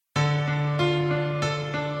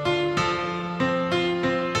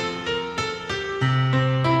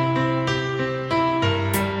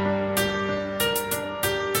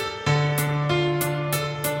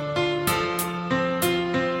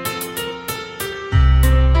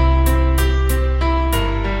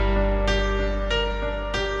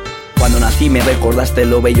nací me recordaste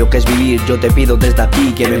lo bello que es vivir. Yo te pido desde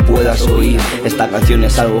aquí que me puedas oír. Esta canción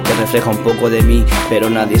es algo que refleja un poco de mí, pero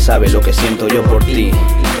nadie sabe lo que siento yo por ti.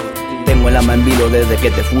 Tengo el alma en vilo desde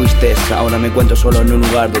que te fuiste. Ahora me encuentro solo en un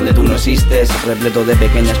lugar donde tú no existes, repleto de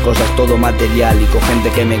pequeñas cosas, todo material y con gente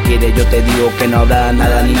que me quiere. Yo te digo que no habrá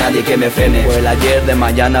nada ni nadie que me frene. Por el ayer de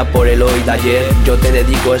mañana, por el hoy de ayer, yo te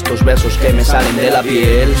dedico estos versos que me salen de la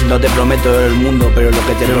piel. No te prometo el mundo, pero lo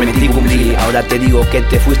que te prometí cumplí. Ahora te digo que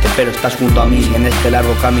te fuiste, pero estás junto a mí. En este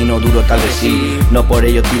largo camino duro tal vez sí. No por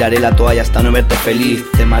ello tiraré la toalla hasta no verte feliz.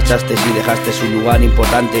 Te marchaste y dejaste su lugar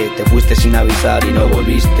importante. Te fuiste sin avisar y no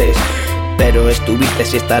volviste, pero estuviste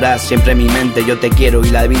y estarás siempre en mi mente. Yo te quiero y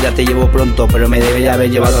la vida te llevó pronto, pero me debería haber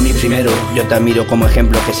llevado a mí primero. Yo te admiro como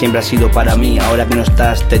ejemplo que siempre has sido para mí. Ahora que no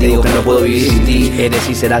estás, te digo que no puedo vivir sin ti. Eres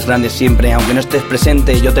y serás grande siempre, aunque no estés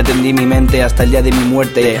presente. Yo te tendí mi mente hasta el día de mi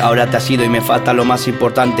muerte. Ahora te has ido y me falta lo más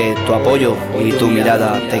importante, tu apoyo y tu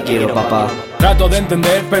mirada. Te quiero, papá. Trato de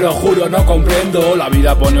entender, pero juro no comprendo. La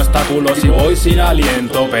vida pone obstáculos y voy sin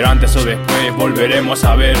aliento, pero antes o después volveremos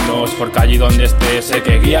a vernos, porque allí donde estés sé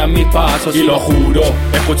que guían mis pasos. Y lo juro,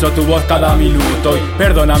 escucho tu voz cada minuto. Y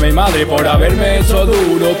perdóname madre por haberme hecho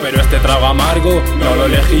duro, pero este trago amargo no lo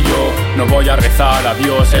elegí yo. No voy a rezar a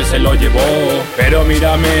Dios, Él se lo llevó. Pero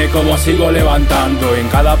mírame cómo sigo levantando. En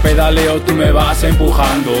cada pedaleo tú me vas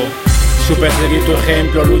empujando. Supe seguir tu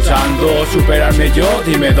ejemplo luchando, superarme yo,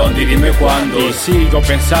 dime dónde y dime cuándo. Y sigo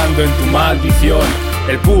pensando en tu maldición,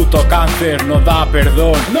 el puto cáncer no da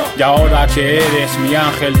perdón. Y ahora que eres mi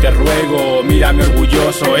ángel te ruego, mírame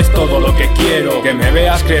orgulloso, es todo lo que quiero. Que me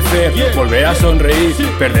veas crecer, volver a sonreír,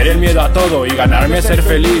 perder el miedo a todo y ganarme ser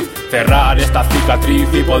feliz. Cerrar esta cicatriz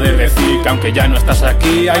y poder decir que aunque ya no estás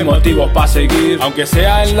aquí hay motivos para seguir. Aunque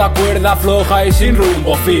sea en la cuerda floja y sin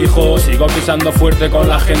rumbo fijo, sigo pisando fuerte con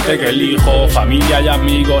la gente que elijo. Familia y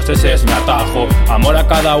amigos, ese es mi atajo. Amor a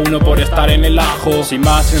cada uno por estar en el ajo. Sin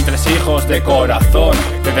más, entre hijos de corazón,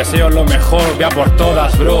 te deseo lo mejor, vea por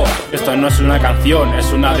todas, bro. Esto no es una canción,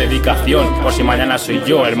 es una dedicación. Por si mañana soy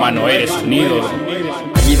yo, hermano, eres unido.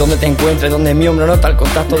 Allí donde te encuentres, donde mi hombro nota el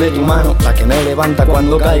contacto de tu mano, la que me levanta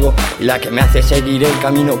cuando caigo y la que me hace seguir el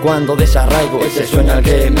camino cuando desarraigo. Ese sueño al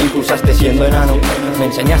que me impulsaste siendo enano. Me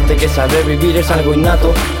enseñaste que saber vivir es algo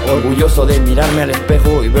innato. Orgulloso de mirarme al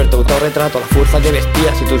espejo y ver tu autorretrato. La fuerza que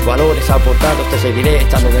vestías y tus valores aportados. Te seguiré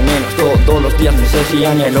echando de menos todos los días me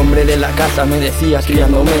decían. El hombre de la casa me decías,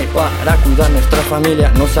 criándome para cuidar nuestra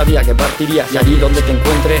familia. No sabía que partirías y allí donde te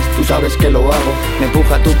encuentres tú sabes que lo hago. Me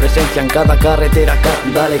empuja tu presencia en cada carretera,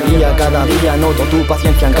 cada alegría, cada día noto tu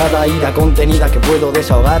paciencia en cada ira contenida que puedo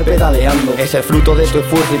desahogar pedaleando. Es el fruto de tu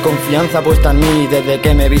esfuerzo y confianza puesta en mí desde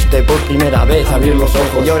que me viste por primera vez abrir los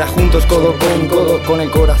ojos. Y ahora juntos codo, con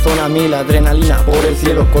el corazón a mí, la adrenalina por el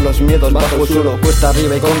cielo, con los miedos bajo el suelo, cuesta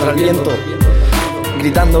arriba y contra el viento,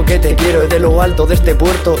 gritando que te quiero desde lo alto de este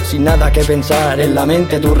puerto. Sin nada que pensar, en la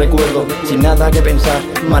mente tu recuerdo, sin nada que pensar,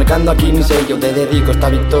 marcando aquí mi sello. Te dedico esta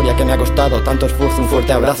victoria que me ha costado tanto esfuerzo. Un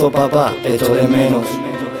fuerte abrazo, papá, te echo de menos.